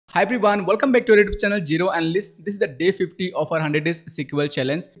Hi everyone, welcome back to our YouTube channel Zero Analyst. This is the day 50 of our 100 days SQL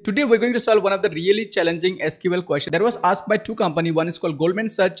challenge. Today we're going to solve one of the really challenging SQL questions that was asked by two companies. One is called Goldman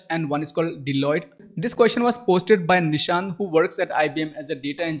Sachs and one is called Deloitte. This question was posted by Nishan, who works at IBM as a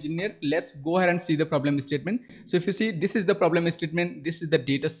data engineer. Let's go ahead and see the problem statement. So if you see, this is the problem statement, this is the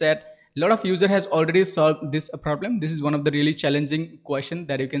data set. A lot of user has already solved this problem. This is one of the really challenging question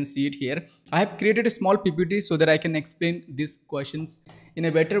that you can see it here. I have created a small PPT so that I can explain these questions in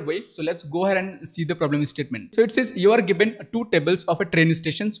a better way. So let's go ahead and see the problem statement. So it says you are given two tables of a train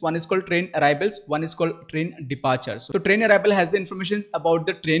stations. One is called train arrivals, one is called train departures. So train arrival has the information about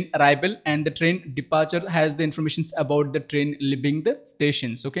the train arrival and the train departure has the information about the train leaving the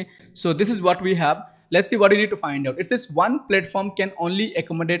stations. Okay, so this is what we have. Let's see what we need to find out. It says one platform can only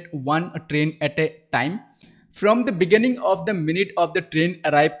accommodate one train at a time. From the beginning of the minute of the train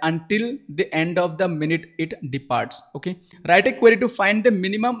arrive until the end of the minute it departs. Okay. Write a query to find the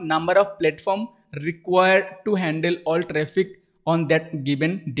minimum number of platform required to handle all traffic on that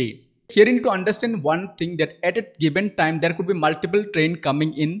given day. Here you need to understand one thing, that at a given time there could be multiple train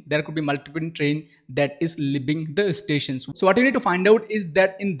coming in, there could be multiple train that is leaving the stations. So what you need to find out is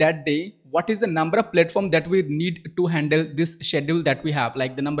that in that day, what is the number of platform that we need to handle this schedule that we have,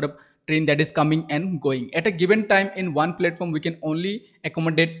 like the number of train that is coming and going. At a given time in one platform we can only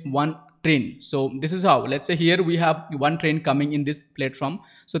accommodate one train. So this is how, let's say here we have one train coming in this platform.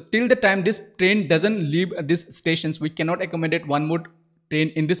 So till the time this train doesn't leave these stations, we cannot accommodate one more train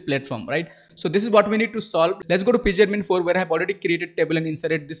in this platform, right? So this is what we need to solve. Let's go to page admin 4 where I have already created table and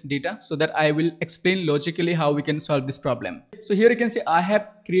inserted this data so that I will explain logically how we can solve this problem. So here you can see I have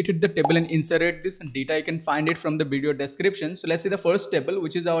created the table and inserted this data. You can find it from the video description. So let's see the first table,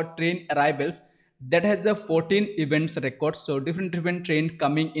 which is our train arrivals, that has a 14 events records. So different train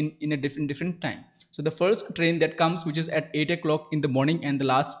coming in a different time. So the first train that comes, which is at 8 o'clock in the morning, and the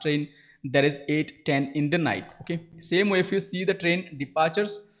last train that is 8:10 in the night. Okay, same way if you see the train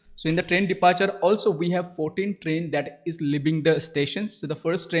departures, so in the train departure also we have 14 train that is leaving the station. So the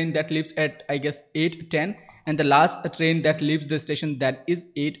first train that leaves at, I guess, 8:10, and the last train that leaves the station, that is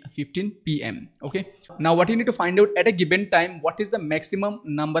 8:15 p.m. Okay, now what you need to find out, at a given time what is the maximum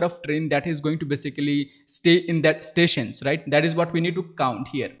number of train that is going to basically stay in that stations, right? That is what we need to count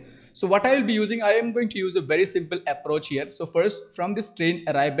here. So what I will be using, I am going to use a very simple approach here. So first, from this train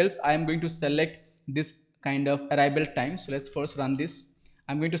arrivals, I am going to select this kind of arrival time. So let's first run this.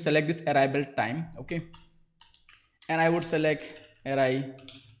 I'm going to select this arrival time. Okay, and I would select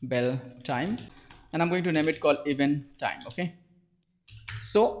arrival time, and I'm going to name it called event time. Okay,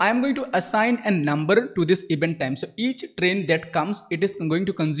 so I am going to assign a number to this event time. So each train that comes, it is going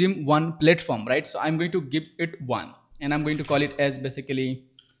to consume one platform, right? So I'm going to give it 1, and I'm going to call it as basically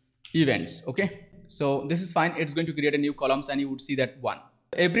events. Okay, so this is fine. It's going to create a new columns and you would see that 1.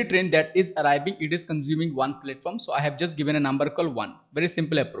 Every train that is arriving, it is consuming one platform. So I have just given a number called 1. Very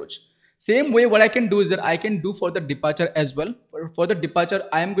simple approach. Same way what I can do is that I can do for the departure as well. For the departure,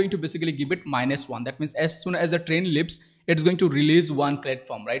 I am going to basically give it -1. That means as soon as the train leaves, it's going to release one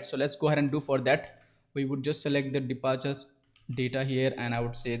platform, right? So let's go ahead and do for that. We would just select the departures data here, and I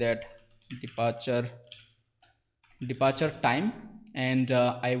would say that departure time, and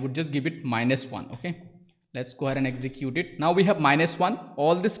I would just give it -1. Okay, let's go ahead and execute it. Now we have -1.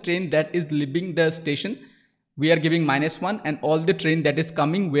 All this train that is leaving the station, we are giving -1, and all the train that is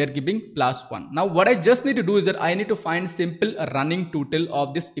coming, we are giving +1. Now what I just need to do is that I need to find simple running total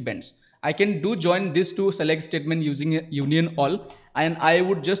of these events. I can do join this to select statement using a union all, and I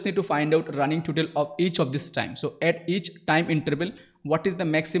would just need to find out running total of each of this time. So at each time interval, what is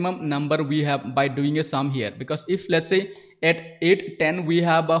the maximum number we have by doing a sum here? Because if let's say at 8:10 we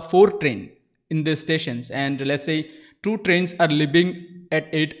have a 4 train in the stations, and let's say 2 trains are leaving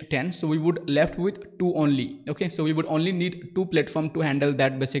at 8:10, so we would left with 2 only. Okay, so we would only need 2 platform to handle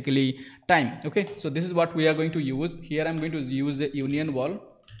that basically time. Okay, so this is what we are going to use here. I'm going to use a union all.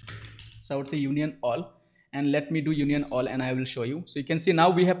 So I would say union all, and let me do union all, and I will show you. So you can see now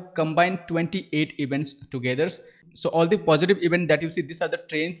we have combined 28 events together. So all the positive events that you see, these are the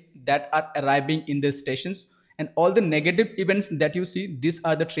trains that are arriving in the stations, and all the negative events that you see, these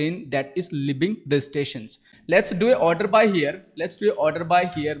are the train that is leaving the stations. Let's do a order by here. Let's do a order by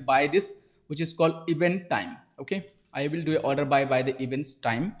here by this, which is called event time. Okay, I will do a order by the events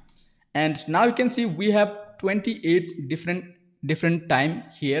time, and now you can see we have 28 different time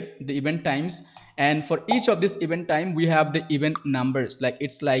here, the event times, and for each of this event time we have the event numbers, like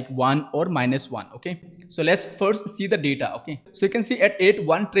it's like 1 or -1. Okay, so let's first see the data. Okay, so you can see at 8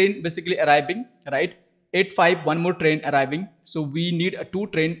 one train basically arriving, right? 8:05 one more train arriving. So we need a 2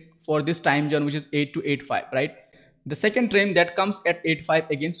 train for this time zone, which is 8 to 8:05, right? The second train that comes at 8:05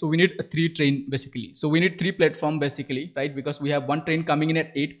 again, so we need a 3 train basically. So we need 3 platform basically, right? Because we have one train coming in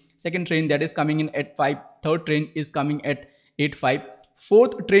at 8, second train that is coming in at 5, third train is coming at 8:05,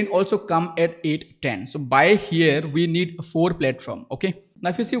 fourth train also come at 8:10. So by here we need 4 platform, okay? Now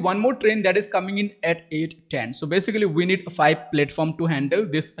if you see one more train that is coming in at 8:10, so basically we need 5 platform to handle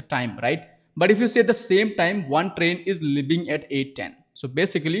this time, right? But if you see at the same time one train is leaving at 8:10, so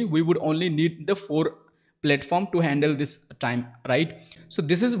basically we would only need the 4 platform to handle this time, right? So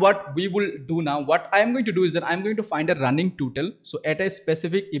this is what we will do now. What I am going to do is that I'm going to find a running total. So at a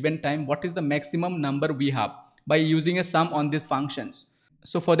specific event time, what is the maximum number we have by using a sum on these functions.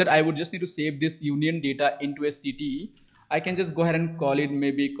 So for that I would just need to save this union data into a CTE. I can just go ahead and call it,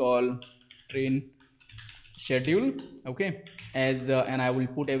 maybe call train schedule, okay, as and I will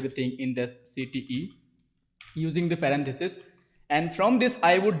put everything in the CTE using the parenthesis. And from this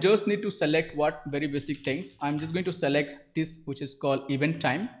I would just need to select what very basic things. I'm just going to select this, which is called event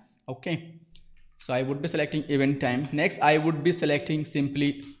time, okay? So I would be selecting event time. Next I would be selecting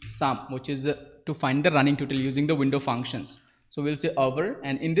simply sum, which is to find the running total using the window functions. So we'll say over,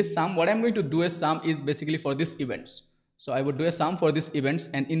 and in this sum what I'm going to do a sum is basically for these events. So I would do a sum for these events,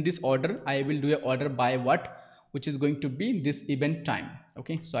 and in this order I will do a order by what, which is going to be this event time,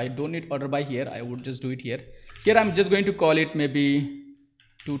 okay? So I don't need order by here, I would just do it here. Here I'm just going to call it maybe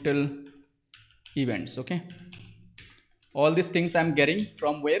total events, okay? All these things I'm getting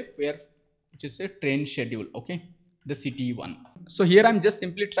from where which is a train schedule, okay, the CTE one. So here I'm just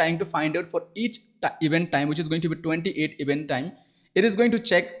simply trying to find out for each event time, which is going to be 28 event time. It is going to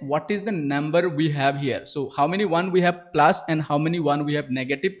check what is the number we have here. So how many one we have plus and how many one we have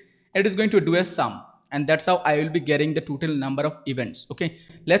negative. It is going to do a sum, and that's how I will be getting the total number of events, okay?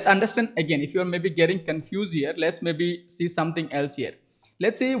 Let's understand again. If you are maybe getting confused here, let's maybe see something else here.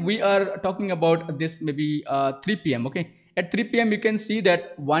 Let's say we are talking about this maybe 3 p.m. okay? At 3 p.m. you can see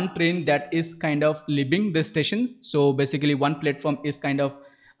that one train that is kind of leaving the station. So basically one platform is kind of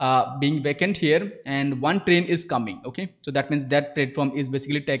being vacant here, and one train is coming, okay? So that means that platform is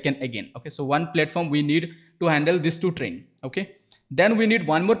basically taken again, okay? So one platform we need to handle these 2 train, okay? Then we need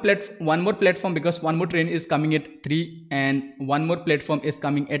one more platform because one more train is coming at 3 and one more platform is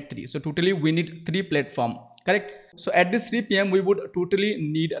coming at 3. So totally we need 3 platform, correct? So at this 3 p.m. we would totally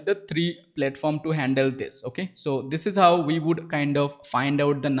need the 3 platform to handle this, okay? So this is how we would kind of find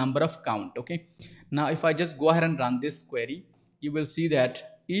out the number of count, okay? Now if I just go ahead and run this query, you will see that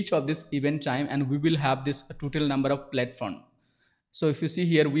each of this event time and we will have this total number of platform. So if you see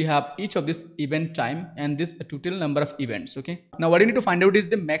here, we have each of this event time and this total number of events, okay? Now what you need to find out is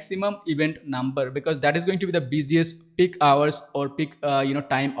the maximum event number, because that is going to be the busiest peak hours or peak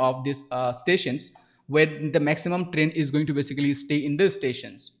time of these stations, where the maximum train is going to basically stay in the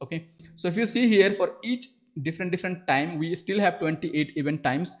stations, okay? So if you see here, for each different time we still have 28 event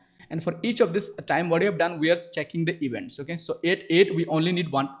times, and for each of this time what we have done, we are checking the events, okay? So at 8 we only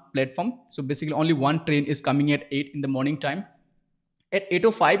need one platform, so basically only one train is coming at 8 in the morning time. At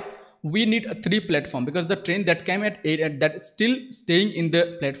 8:05 we need a 3 platform, because the train that came at 8 that is still staying in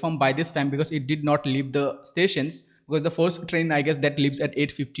the platform by this time, because it did not leave the stations, because the first train I guess that leaves at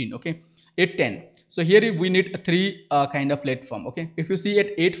 8:15, okay, 8:10. So here we need a 3 kind of platform, okay? If you see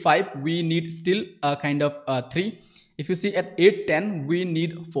at 8:05 we need still kind of 3. If you see at 8:10 we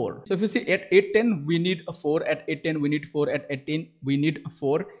need 4. So if you see at 8:10 we need a 4, at 8:10 we need 4, at 8:10 we need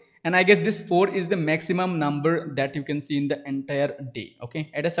 4. And I guess this 4 is the maximum number that you can see in the entire day, okay?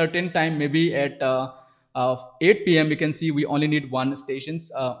 At a certain time, maybe at 8 p.m. you can see we only need one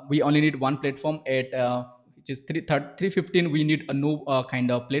stations, we only need one platform. At which is 3:15 we need a no kind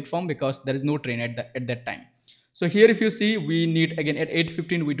of platform, because there is no train at that time. So here if you see, we need again at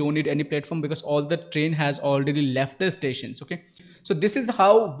 8:15 we don't need any platform, because all the train has already left the stations, okay? So this is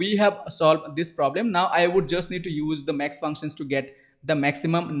how we have solved this problem. Now I would just need to use the max functions to get the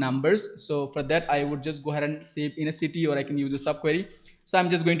maximum numbers. So for that I would just go ahead and save in a city, or I can use a subquery. So I'm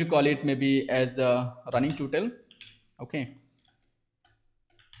just going to call it maybe as a running total, okay,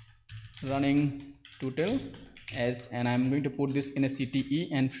 running total as, and I'm going to put this in a CTE,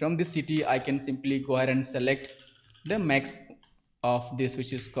 and from this CTE I can simply go ahead and select the max of this,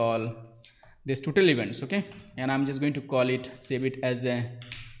 which is called this total events, okay? And I'm just going to call it, save it as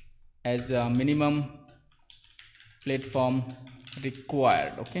a minimum platform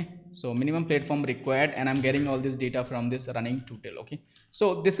required, okay? So minimum platform required, and I'm getting all this data from this running total, okay?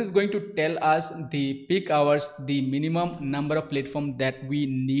 So this is going to tell us the peak hours, the minimum number of platform that we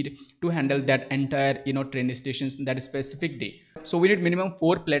need to handle that entire train stations that specific day. So we need minimum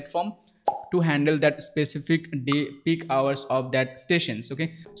 4 platform to handle that specific day peak hours of that stations.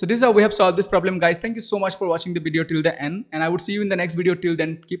 Okay, so this is how we have solved this problem, guys. Thank you so much for watching the video till the end, and I would see you in the next video. Till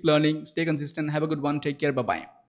then, keep learning, stay consistent, have a good one, take care, bye bye.